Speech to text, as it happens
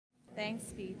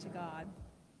Thanks be to God.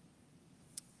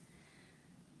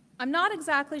 I'm not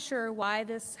exactly sure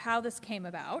how this came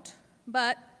about,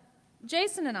 but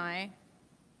Jason and I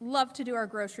love to do our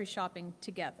grocery shopping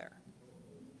together.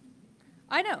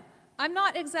 I know. I'm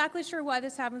not exactly sure why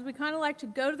this happens. We kind of like to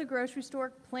go to the grocery store,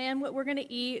 plan what we're going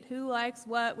to eat, who likes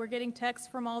what. We're getting texts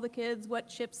from all the kids, what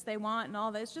chips they want and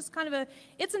all that. It's just kind of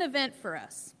it's an event for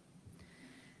us.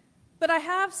 But I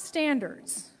have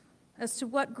standards as to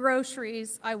what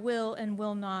groceries I will and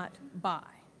will not buy.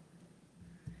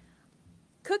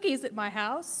 Cookies at my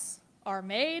house are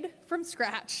made from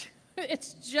scratch.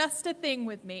 It's just a thing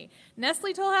with me.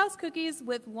 Nestle Toll House cookies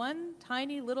with one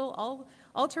tiny little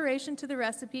alteration to the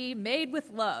recipe, made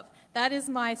with love. That is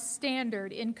my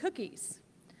standard in cookies.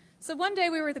 So one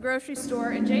day we were at the grocery store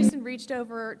and Jason reached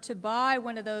over to buy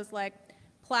one of those like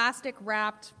plastic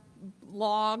wrapped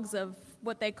logs of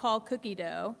what they call cookie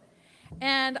dough.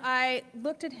 And I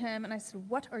looked at him and I said,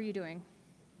 "What are you doing?"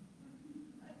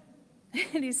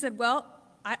 And he said, "Well,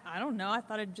 I don't know. I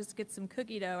thought I'd just get some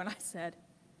cookie dough." And I said,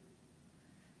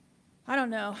 I don't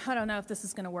know if this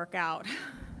is going to work out.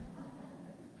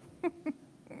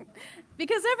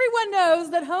 Because everyone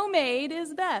knows that homemade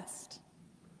is best.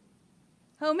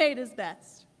 Homemade is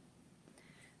best.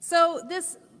 So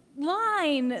this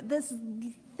line, this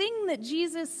thing that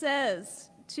Jesus says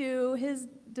to his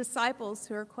disciples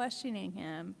who are questioning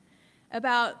him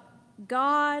about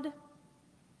God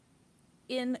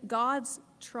in God's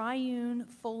triune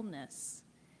fullness,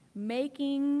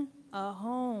 making a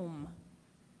home,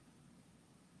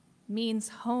 means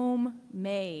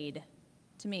homemade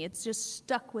to me. It's just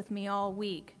stuck with me all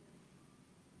week.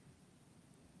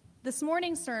 This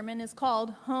morning's sermon is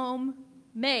called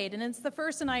Homemade, and it's the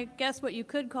first, and I guess what you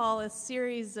could call a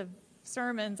series of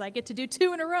sermons. I get to do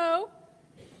 2 in a row.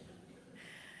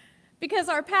 Because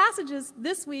our passages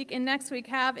this week and next week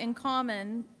have in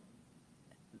common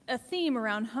a theme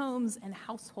around homes and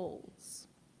households.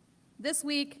 This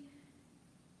week,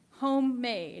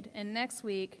 homemade, and next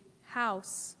week,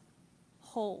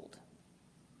 household.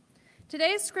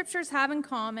 Today's scriptures have in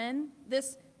common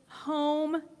this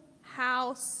home,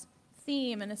 house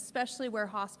theme, and especially where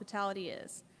hospitality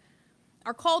is.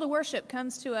 Our call to worship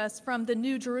comes to us from the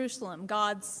New Jerusalem,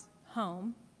 God's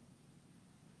home.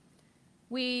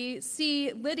 We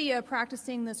see Lydia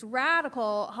practicing this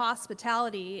radical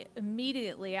hospitality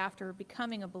immediately after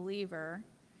becoming a believer.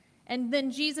 And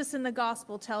then Jesus in the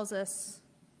gospel tells us,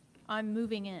 "I'm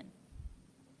moving in."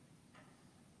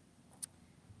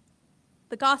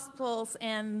 The Gospels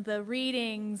and the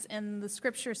readings and the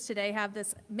scriptures today have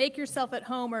this make yourself at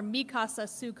home or mi casa,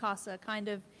 su casa kind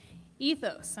of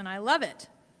ethos, and I love it.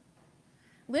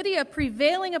 Lydia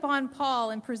prevailing upon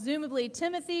Paul and presumably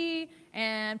Timothy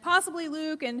and possibly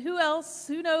Luke and who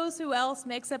knows who else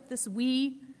makes up this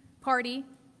we party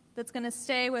that's going to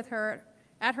stay with her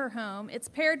at her home. It's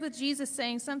paired with Jesus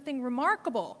saying something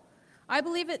remarkable. I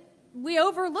believe we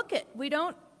overlook it. We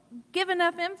don't give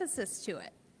enough emphasis to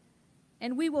it.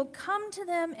 And we will come to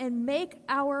them and make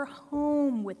our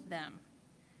home with them.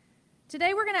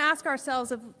 Today we're going to ask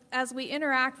ourselves, as we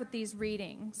interact with these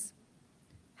readings,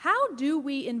 how do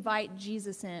we invite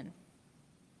Jesus in?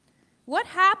 What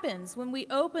happens when we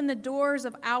open the doors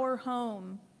of our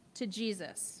home to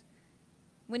Jesus?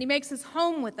 When he makes his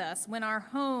home with us, when our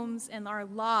homes and our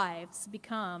lives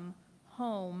become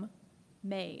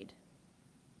home-made?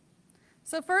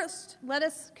 So first, let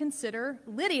us consider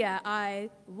Lydia. I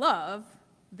love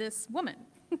this woman.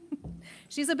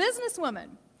 She's a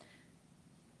businesswoman.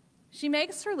 She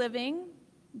makes her living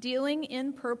dealing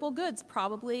in purple goods,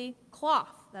 probably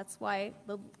cloth. That's why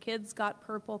the kids got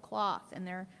purple cloth in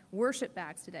their worship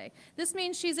bags today. This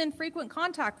means she's in frequent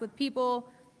contact with people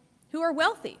who are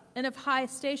wealthy and of high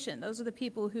station. Those are the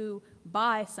people who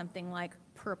buy something like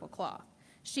purple cloth.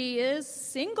 She is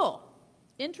single.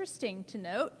 Interesting to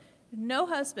note. No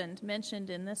husband mentioned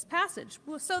in this passage.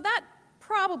 So that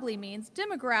probably means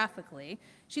demographically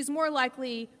she's more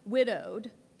likely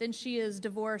widowed than she is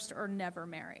divorced or never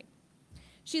married.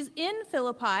 She's in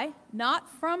Philippi, not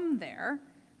from there.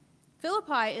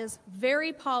 Philippi is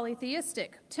very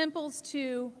polytheistic, temples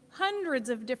to hundreds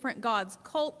of different gods,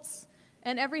 cults,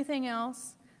 and everything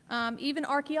else. Even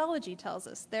archaeology tells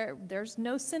us there's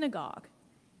no synagogue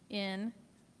in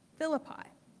Philippi.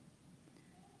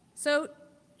 So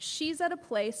she's at a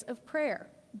place of prayer.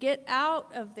 Get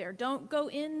out of there. Don't go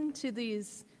into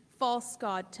these false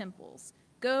god temples.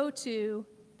 Go to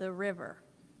the river.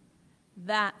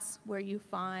 That's where you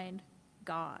find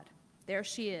God. There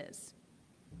she is.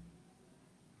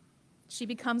 She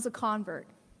becomes a convert.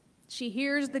 She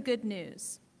hears the good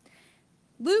news.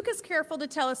 Luke is careful to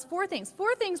tell us four things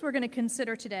we're going to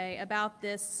consider today about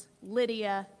this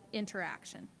Lydia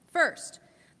interaction. First,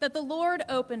 that the Lord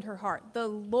opened her heart. The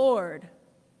Lord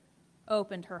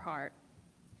opened her heart.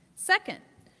 Second,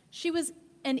 she was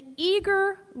an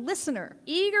eager listener,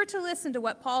 eager to listen to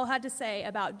what Paul had to say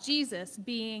about Jesus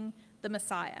being the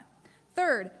Messiah.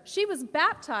 Third, she was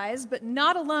baptized, but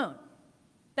not alone.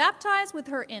 Baptized with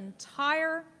her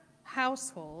entire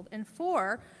household. And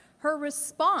four, her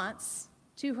response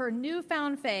to her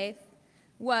newfound faith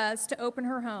was to open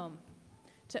her home.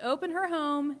 To open her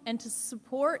home and to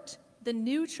support the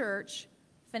new church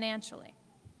financially.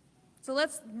 So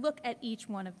let's look at each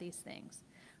one of these things.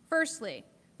 Firstly,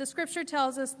 the scripture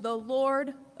tells us the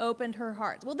Lord opened her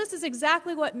heart. Well, this is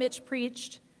exactly what Mitch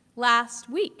preached last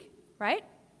week, right?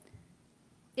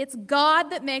 It's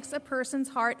God that makes a person's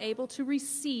heart able to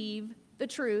receive the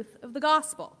truth of the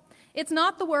gospel. It's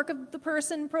not the work of the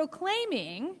person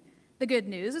proclaiming the good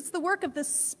news. It's the work of the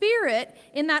Spirit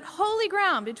in that holy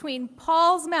ground between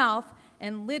Paul's mouth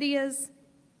and Lydia's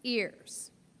ears.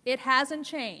 It hasn't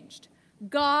changed.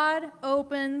 God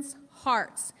opens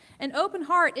hearts. An open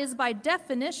heart is by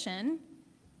definition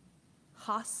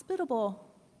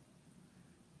hospitable.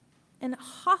 An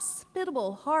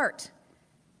hospitable heart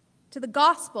to the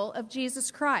gospel of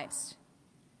Jesus Christ.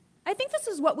 I think this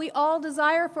is what we all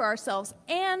desire for ourselves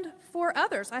and for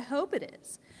others. I hope it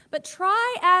is. But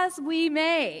try as we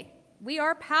may, we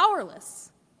are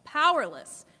powerless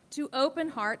to open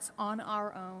hearts on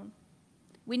our own.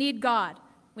 We need God.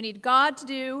 We need God to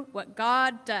do what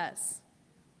God does.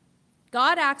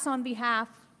 God acts on behalf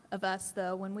of us,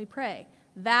 though, when we pray.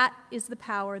 That is the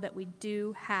power that we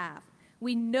do have.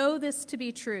 We know this to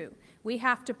be true. We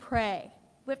have to pray.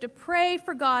 We have to pray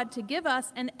for God to give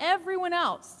us and everyone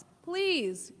else,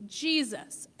 please,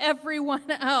 Jesus,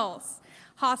 everyone else,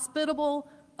 hospitable,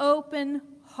 open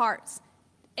hearts,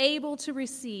 able to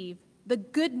receive the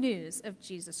good news of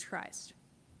Jesus Christ.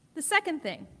 The second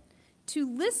thing, to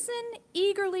listen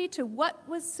eagerly to what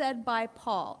was said by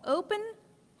Paul. Open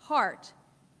heart,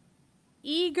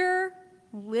 eager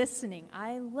listening.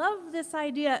 I love this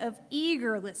idea of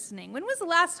eager listening. When was the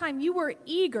last time you were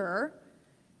eager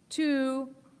to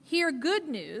hear good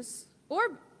news,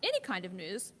 or any kind of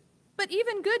news, but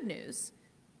even good news,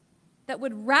 that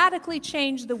would radically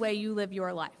change the way you live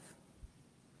your life?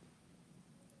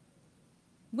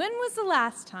 When was the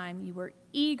last time you were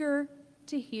eager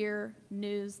to hear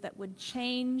news that would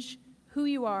change who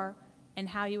you are and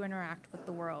how you interact with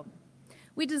the world?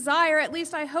 We desire, at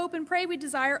least I hope and pray we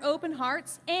desire, open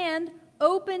hearts and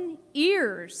open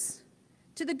ears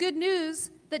to the good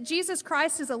news that Jesus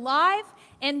Christ is alive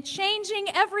and changing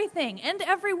everything and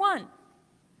everyone.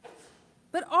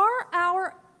 But are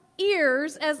our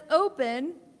ears as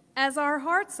open as our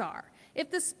hearts are?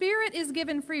 If the Spirit is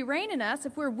given free rein in us,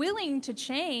 if we're willing to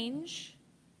change,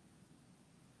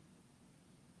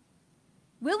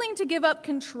 willing to give up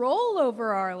control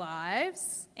over our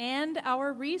lives and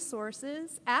our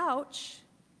resources, ouch,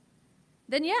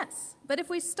 then yes. But if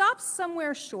we stop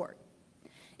somewhere short,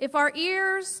 if our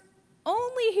ears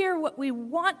only hear what we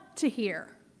want to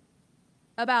hear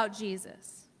about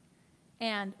Jesus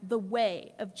and the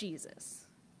way of Jesus,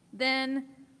 then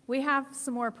we have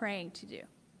some more praying to do.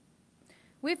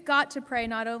 We've got to pray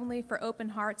not only for open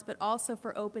hearts, but also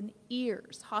for open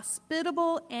ears,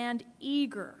 hospitable and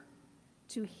eager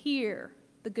to hear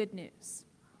the good news.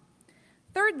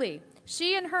 Thirdly,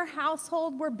 she and her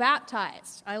household were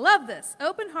baptized. I love this.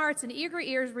 Open hearts and eager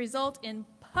ears result in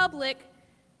public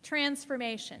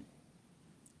transformation.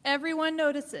 Everyone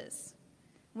notices.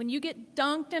 When you get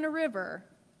dunked in a river,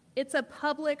 it's a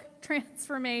public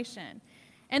transformation.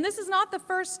 And this is not the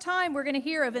first time we're going to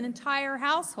hear of an entire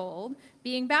household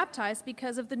being baptized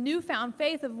because of the newfound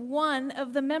faith of one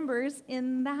of the members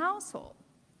in the household.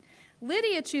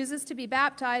 Lydia chooses to be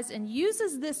baptized and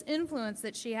uses this influence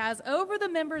that she has over the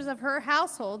members of her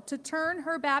household to turn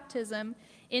her baptism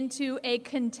into a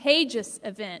contagious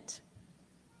event.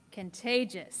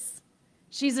 Contagious.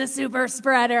 She's a super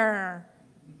spreader.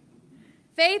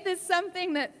 Faith is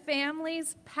something that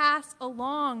families pass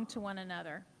along to one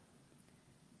another.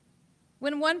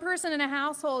 When one person in a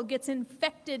household gets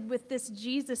infected with this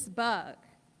Jesus bug,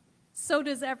 so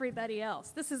does everybody else.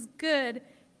 This is good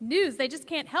news. They just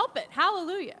can't help it.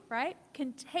 Hallelujah, right?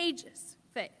 Contagious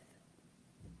faith.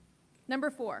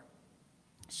 Number 4,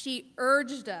 she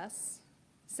urged us,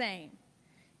 saying,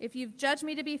 if you've judged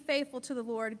me to be faithful to the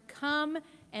Lord, come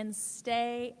and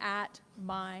stay at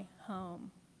my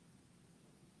home.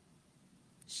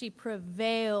 She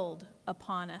prevailed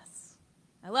upon us.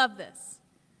 I love this.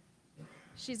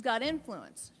 She's got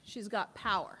influence. She's got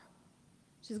power.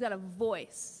 She's got a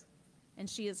voice. and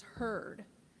she is heard.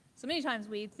 So many times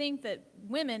we think that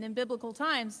women in biblical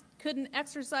times couldn't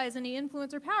exercise any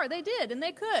influence or power. They did, and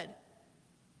they could.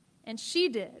 And she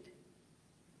did.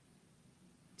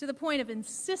 To the point of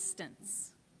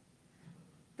insistence.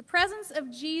 The presence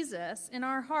of Jesus in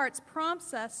our hearts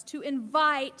prompts us to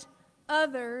invite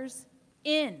others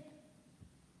in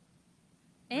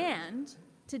and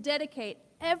to dedicate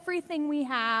everything we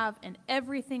have and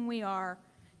everything we are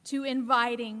to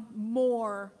inviting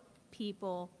more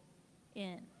people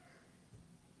in.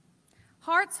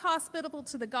 Hearts hospitable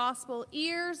to the gospel,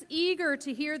 ears eager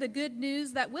to hear the good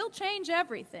news that will change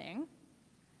everything,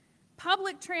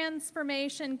 public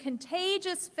transformation,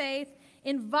 contagious faith,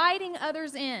 inviting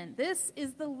others in. This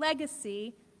is the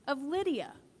legacy of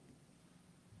Lydia.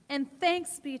 And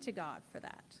thanks be to God for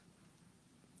that.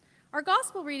 Our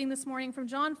gospel reading this morning from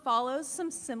John follows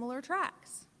some similar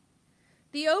tracks.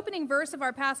 The opening verse of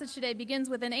our passage today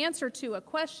begins with an answer to a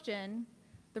question.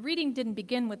 The reading didn't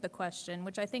begin with the question,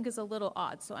 which I think is a little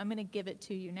odd, so I'm going to give it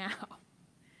to you now.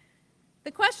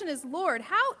 The question is, Lord,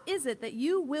 how is it that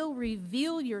you will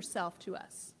reveal yourself to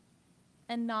us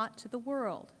and not to the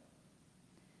world?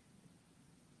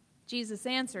 Jesus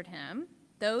answered him,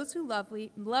 those who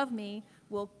love me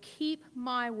will keep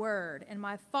my word, and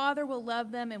my Father will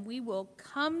love them, and we will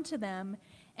come to them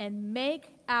and make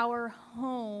our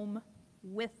home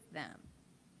with them.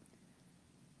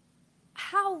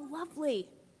 How lovely!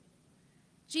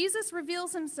 Jesus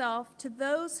reveals himself to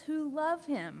those who love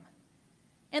him.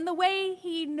 And the way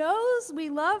he knows we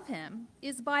love him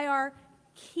is by our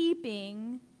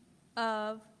keeping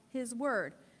of his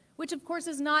word, which of course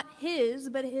is not his,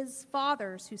 but his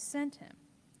Father's who sent him.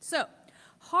 So,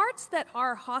 hearts that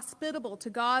are hospitable to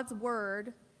God's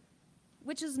word,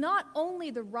 which is not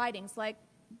only the writings, like,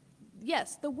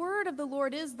 yes, the word of the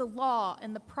Lord is the law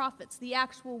and the prophets, the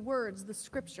actual words, the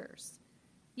scriptures.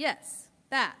 Yes,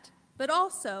 that. But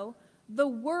also the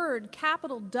word,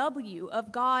 capital W,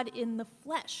 of God in the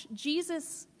flesh,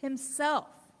 Jesus himself.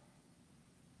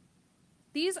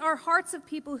 These are hearts of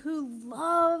people who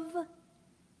love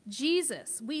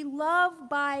Jesus. We love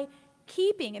by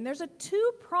keeping. And there's a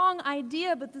two-prong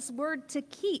idea with this word to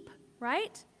keep,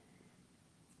 right?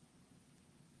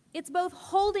 It's both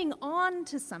holding on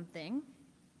to something,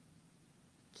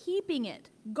 keeping it,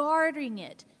 guarding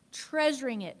it,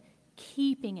 treasuring it,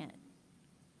 keeping it,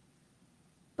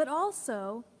 but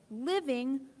also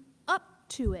living up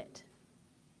to it.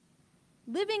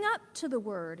 Living up to the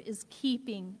word is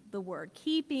keeping the word,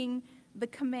 keeping the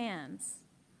commands,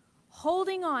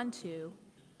 holding on to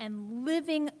and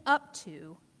living up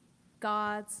to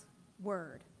God's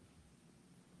word.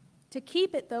 To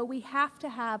keep it, though, we have to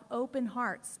have open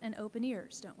hearts and open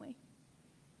ears, don't we?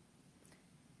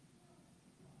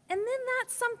 And then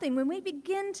that's something, when we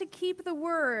begin to keep the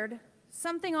word,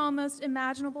 something almost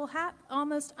unimaginable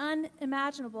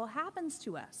happens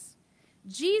to us.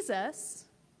 Jesus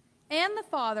and the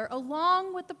Father,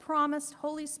 along with the promised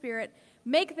Holy Spirit,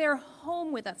 make their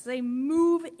home with us. They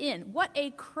move in. What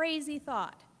a crazy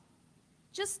thought.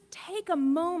 Just take a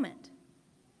moment.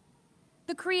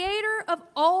 The creator of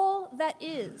all that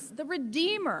is, the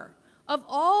redeemer of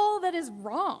all that is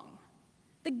wrong,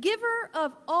 the giver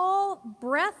of all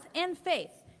breath and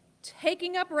faith,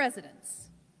 taking up residence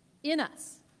in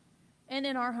us and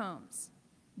in our homes.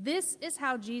 This is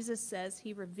how Jesus says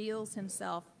he reveals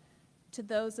himself to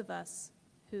those of us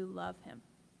who love him.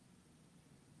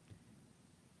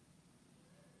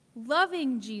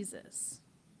 Loving Jesus.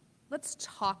 Let's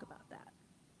talk about that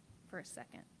for a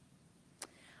second.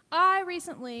 I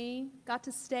recently got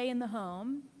to stay in the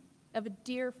home of a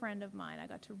dear friend of mine. I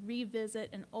got to revisit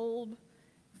an old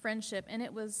friendship, and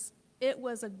it was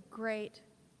a great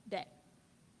day.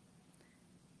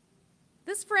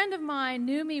 This friend of mine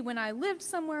knew me when I lived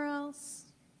somewhere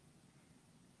else,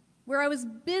 where I was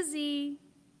busy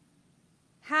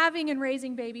having and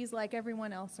raising babies like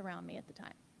everyone else around me at the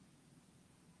time.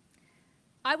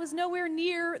 I was nowhere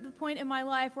near the point in my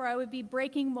life where I would be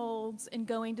breaking molds and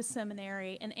going to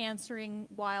seminary and answering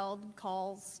wild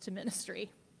calls to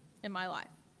ministry in my life.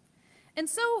 And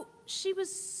so she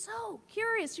was so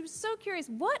curious. She was so curious.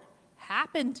 What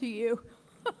happened to you?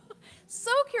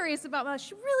 So curious about my life.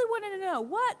 She really wanted to know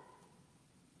what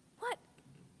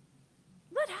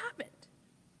happened.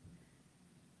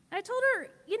 And I told her,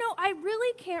 I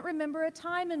really can't remember a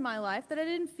time in my life that I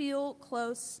didn't feel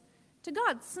close to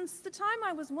God. Since the time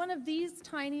I was one of these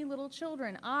tiny little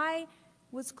children, I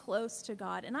was close to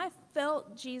God, and I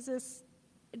felt Jesus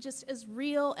just as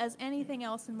real as anything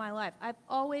else in my life. I've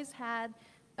always had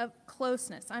a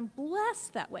closeness. I'm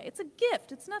blessed that way. It's a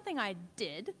gift. It's nothing I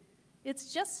did.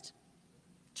 It's just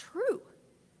true.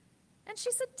 And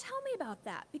she said, tell me about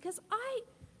that, because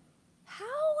how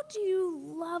do you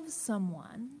love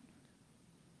someone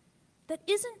that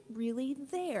isn't really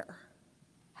there?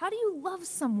 How do you love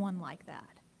someone like that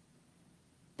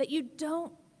you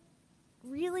don't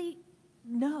really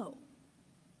know?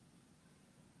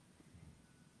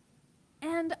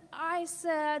 And I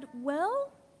said,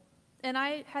 well, and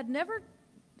I had never,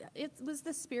 it was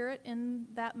the Spirit in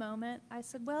that moment. I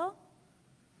said, well,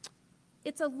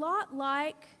 it's a lot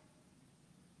like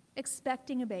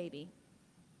expecting a baby.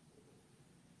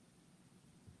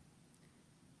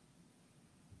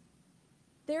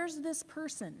 There's this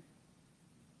person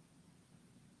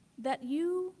that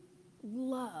you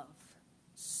love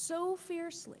so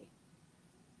fiercely,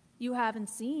 you haven't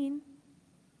seen,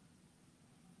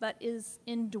 but is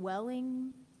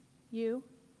indwelling you.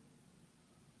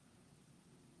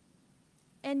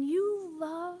 And you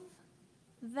love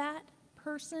that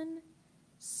person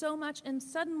so much, and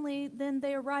suddenly then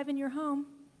they arrive in your home.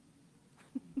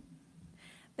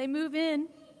 They move in.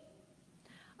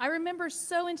 I remember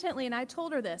so intently, and I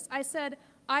told her this. I said,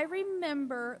 I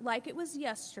remember like it was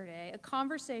yesterday, a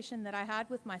conversation that I had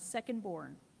with my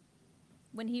second-born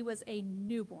when he was a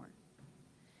newborn.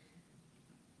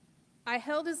 I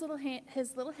held his little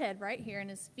head right here,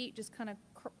 and his feet just kind of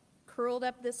curled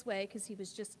up this way because he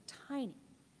was just tiny.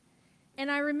 And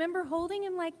I remember holding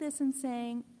him like this and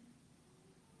saying,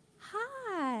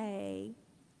 hi,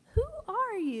 who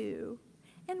are you?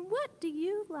 And what do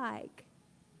you like?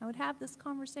 I would have this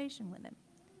conversation with him.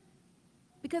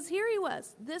 Because here he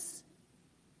was, this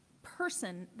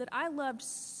person that I loved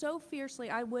so fiercely,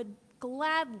 I would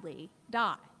gladly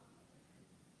die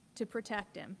to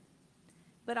protect him.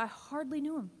 But I hardly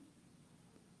knew him.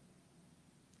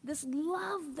 This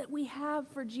love that we have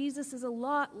for Jesus is a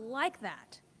lot like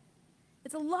that.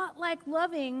 It's a lot like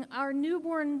loving our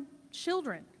newborn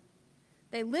children.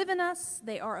 They live in us.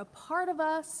 They are a part of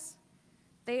us.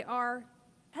 They are,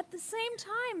 at the same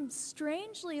time,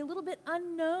 strangely, a little bit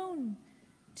unknown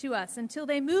to us until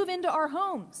they move into our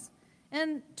homes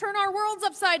and turn our worlds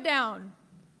upside down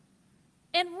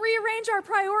and rearrange our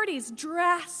priorities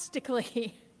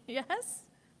drastically. Yes?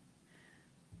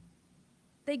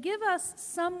 They give us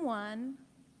someone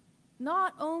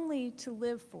not only to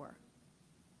live for,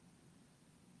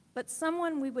 but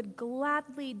someone we would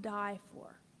gladly die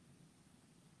for.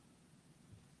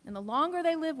 And the longer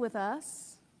they live with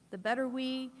us, the better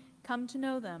we come to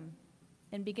know them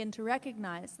and begin to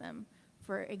recognize them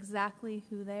for exactly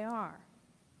who they are.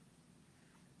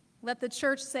 Let the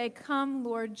church say, come,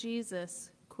 Lord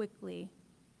Jesus, quickly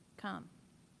come.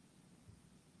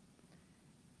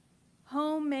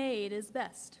 Homemade is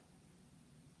best.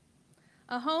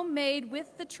 A home made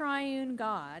with the triune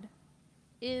God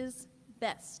is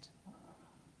best.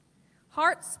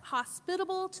 Hearts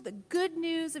hospitable to the good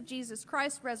news of Jesus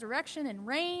Christ's resurrection and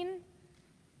reign.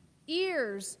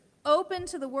 Ears open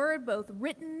to the word both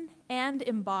written and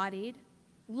embodied.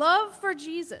 Love for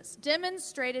Jesus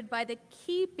demonstrated by the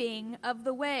keeping of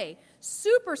the way.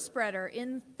 Super spreader,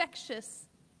 infectious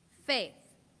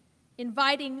faith.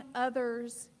 Inviting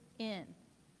others in.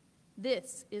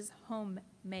 This is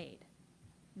homemade.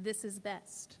 This is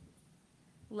best.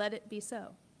 Let it be so.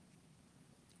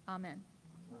 Amen.